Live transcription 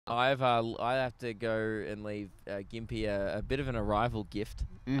I have to go and leave Gimpy a bit of an arrival gift.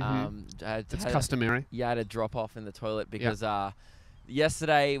 It's customary. You had to drop off in the toilet because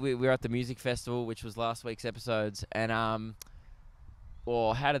yesterday we were at the music festival, which was last week's episodes, and how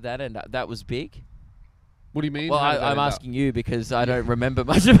did that end up? That was big. What do you mean? Well, I'm asking you because I don't remember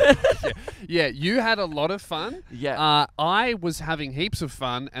much of it. Yeah, you had a lot of fun. Yeah. I was having heaps of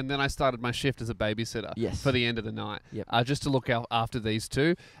fun, and then I started my shift as a babysitter for the end of the night, just to look out after these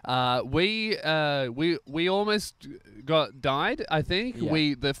two. We almost died, I think.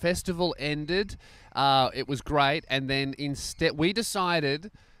 Yeah. The festival ended. It was great, and then instead we decided...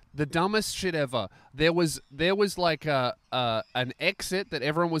 The dumbest shit ever. There was like an exit that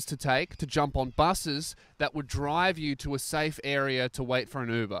everyone was to take to jump on buses that would drive you to a safe area to wait for an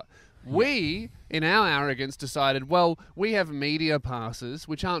Uber. We, in our arrogance, decided, well, we have media passes,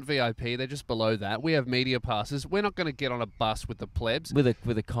 which aren't VIP, they're just below that. We have media passes. We're not going to get on a bus with the plebs. With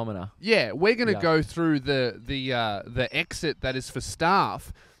a commoner. Yeah, we're going to go through the exit that is for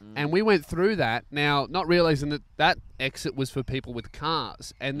staff. And we went through that, now not realizing that exit was for people with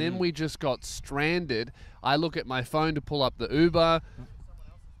cars. And then we just got stranded. I look at my phone to pull up the Uber.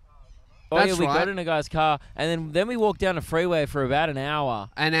 We got in a guy's car, and then we walked down a freeway for about an hour.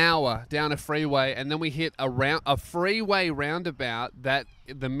 An hour down a freeway, and then we hit a freeway roundabout that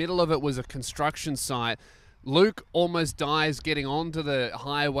the middle of it was a construction site. Luke almost dies getting onto the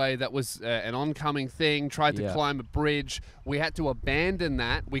highway that was an oncoming thing, tried to climb a bridge. We had to abandon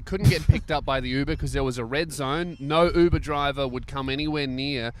that. We couldn't get picked up by the Uber because there was a red zone. No Uber driver would come anywhere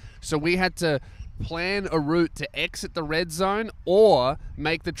near. So we had to plan a route to exit the red zone or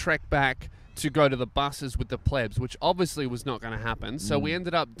make the trek back to go to the buses with the plebs, which obviously was not going to happen. So we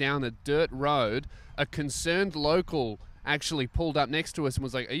ended up down a dirt road. A concerned local actually pulled up next to us and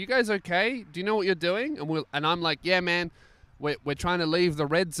was like, "Are you guys okay? Do you know what you're doing?" And I'm like, "Yeah, man, we're trying to leave the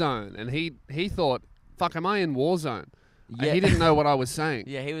red zone." And he thought, "Fuck, am I in war zone?" Yeah. He didn't know what I was saying.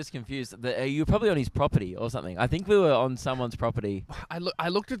 Yeah, he was confused. You were probably on his property or something. I think we were on someone's property. I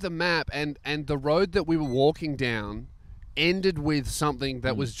looked at the map, and the road that we were walking down ended with something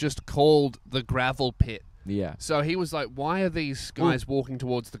that was just called the gravel pit. Yeah. So he was like, "Why are these guys walking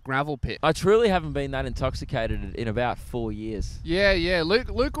towards the gravel pit?" I truly haven't been that intoxicated in about 4 years. Yeah.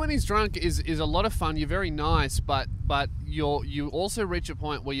 Luke when he's drunk is a lot of fun. You're very nice, but you also reach a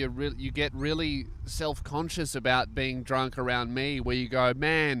point where you get really self-conscious about being drunk around me, where you go,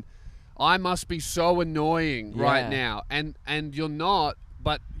 "Man, I must be so annoying right now," and you're not.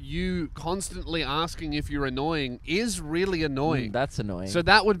 But you constantly asking if you're annoying is really annoying. That's annoying. So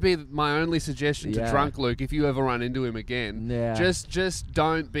that would be my only suggestion to drunk Luke if you ever run into him again. Yeah. Just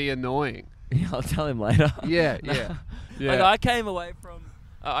don't be annoying. Yeah, I'll tell him later. Yeah. Like I came away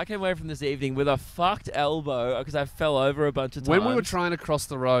from this evening with a fucked elbow because I fell over a bunch of times. When we were trying to cross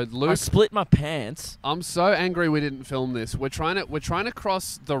the road, Luke, I split my pants. I'm so angry we didn't film this. We're trying to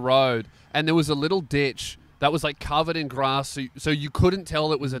cross the road, and there was a little ditch that was like covered in grass, so you couldn't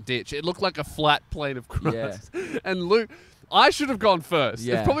tell it was a ditch. It looked like a flat plane of grass. Yeah. And Luke, I should have gone first.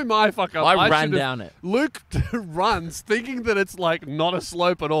 Yeah. It's probably my fuck up. I ran down it. Luke runs thinking that it's like not a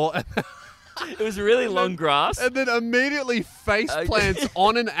slope at all. It was really long grass. And then immediately face plants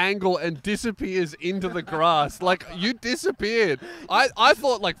on an angle and disappears into the grass. Like, you disappeared. I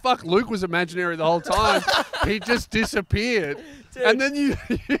thought, like, fuck, Luke was imaginary the whole time. He just disappeared. Dude. And then you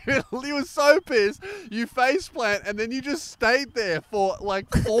were so pissed. You face plant, and then you just stayed there for like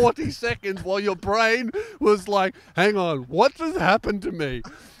 40 seconds while your brain was like, "Hang on, what just happened to me?"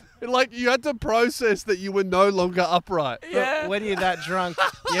 Like, you had to process that you were no longer upright. Yeah. But when you're that drunk,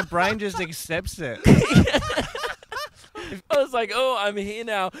 your brain just accepts it. I was like, "Oh, I'm here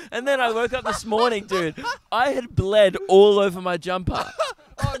now." And then I woke up this morning, dude. I had bled all over my jumper.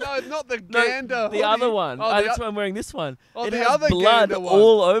 Oh, no, not the gander. The other one. That's why I'm wearing this one. Oh, it the has other blood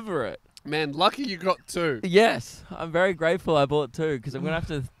all over it. Man, lucky you got two. Yes. I'm very grateful I bought two because I'm going to have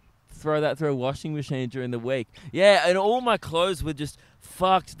to throw that through a washing machine during the week. Yeah, and all my clothes were just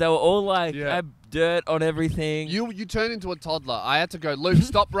fucked. They were all like had dirt on everything. You turned into a toddler. I had to go, "Luke,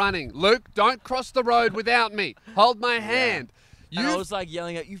 stop running. Luke, don't cross the road without me. Hold my hand." And I was like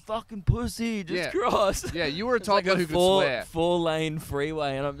yelling at you, "Fucking pussy, just cross." Yeah, you were a toddler who could swear. 4-lane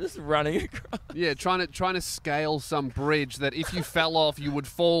freeway, and I'm just running across. Yeah, trying to scale some bridge that if you fell off, you would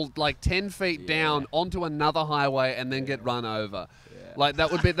fall like 10 feet down onto another highway and then get run over. Like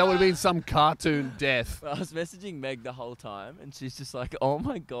that would have been some cartoon death. I was messaging Meg the whole time, and she's just like, "Oh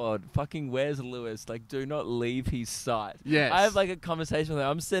my god, fucking where's Lewis? Like, do not leave his sight." Yes. I have like a conversation with her.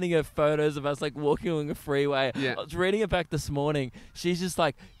 I'm sending her photos of us like walking along the freeway. Yeah. I was reading it back this morning. She's just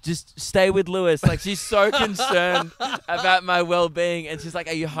like, "Just stay with Lewis." Like, she's so concerned about my well-being, and she's like,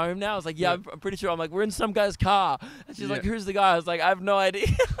 "Are you home now?" I was like, "Yeah, I'm pretty sure." I'm like, "We're in some guy's car," and she's like, "Who's the guy?" I was like, "I have no idea."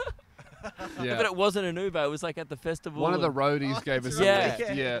 Yeah. But it wasn't an Uber. It was like at the festival. One of the roadies gave us a right.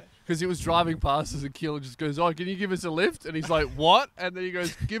 lift. Yeah. Because he was driving past us and Keelan just goes, "Oh, can you give us a lift?" And he's like, "What?" And then he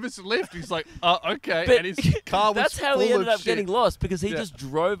goes, "Give us a lift." He's like, "Okay." But and his car was that's how full he ended of up shit. getting lost, because he just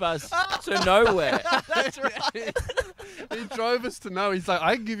drove us to nowhere. That's right. He drove us to nowhere. He's like,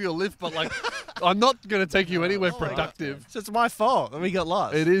 "I can give you a lift, but like, I'm not going to take you anywhere productive." So it's my fault that we got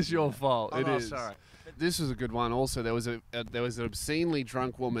lost. It is your fault. It is. Sorry. This was a good one. Also, there was an obscenely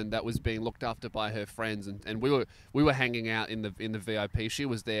drunk woman that was being looked after by her friends, and we were hanging out in the VIP. She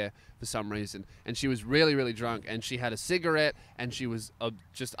was there for some reason, and she was really drunk, and she had a cigarette, and she was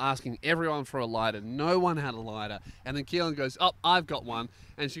just asking everyone for a lighter. No one had a lighter, and then Keelan goes, "Oh, I've got one,"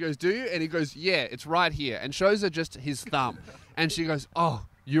 and she goes, "Do you?" And he goes, "Yeah, it's right here," and shows her just his thumb, and she goes, "Oh,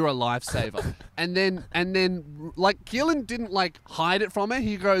 you're a lifesaver." and then like Keelan didn't like hide it from her.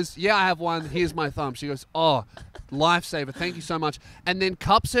 He goes, "Yeah, I have one. Here's my thumb." She goes, "Oh, lifesaver. Thank you so much." And then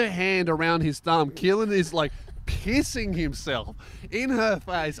cups her hand around his thumb. Keelan is like pissing himself in her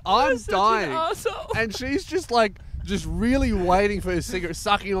face. I'm dying. And she's just like really waiting for his cigarette,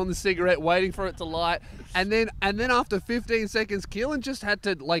 sucking on the cigarette, waiting for it to light. And then after 15 seconds, Keelan just had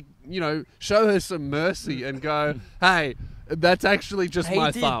to like, show her some mercy and go, "Hey, that's actually just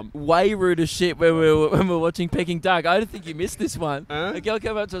my thumb." Way rude as shit when we were watching Peking Duck. I don't think you missed this one. A girl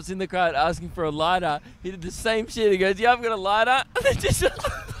came up to us in the crowd asking for a lighter. He did the same shit. He goes, "Yeah, I've got a lighter." And then just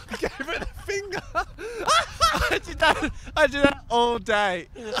Gave her the finger. I do that all day.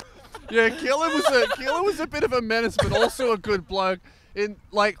 Yeah, Keelan was a bit of a menace, but also a good bloke. In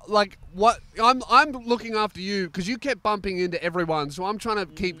like what I'm looking after you because you kept bumping into everyone, so I'm trying to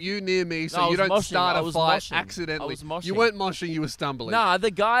keep you near me so you don't start a fight accidentally. I was moshing. You weren't moshing, you were stumbling. Nah,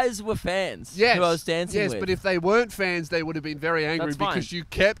 the guys were fans. Yes, who I was dancing with. Yes, but if they weren't fans, they would have been very angry That's fine. because you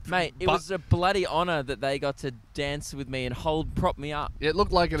kept. Mate, it was a bloody honour that they got to dance with me and prop me up. It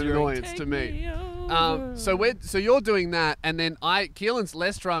looked like an annoyance to me. So you're doing that, and then Keelan's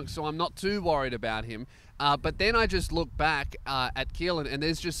less drunk, so I'm not too worried about him. But then I just look back at Keelan, and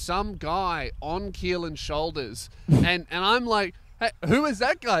there's just some guy on Keelan's shoulders, and I'm like, "Hey, who is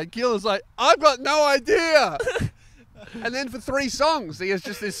that guy?" And Keelan's like, "I've got no idea." And then for 3 songs, he has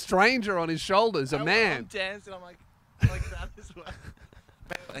just this stranger on his shoulders, a man. I'm dancing. I'm like that as well.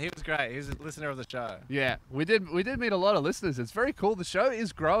 He was great. He was a listener of the show. Yeah, we did meet a lot of listeners. It's very cool. The show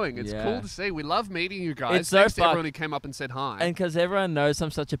is growing. It's cool to see. We love meeting you guys. It's so Thanks to fun. everyone who came up and said hi. And because everyone knows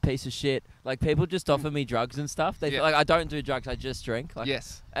I'm such a piece of shit, like people just offer me drugs and stuff. They like I don't do drugs. I just drink. Like,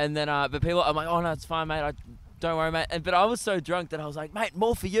 yes. And then but people, I'm like, "Oh no, it's fine, mate. Don't worry, mate." But I was so drunk that I was like, "Mate,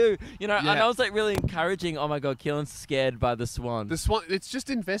 more for you," And I was like really encouraging. Oh my god, Keelan's scared by the swan. The swan. It's just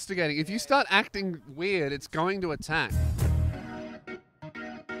investigating. If you start acting weird, it's going to attack.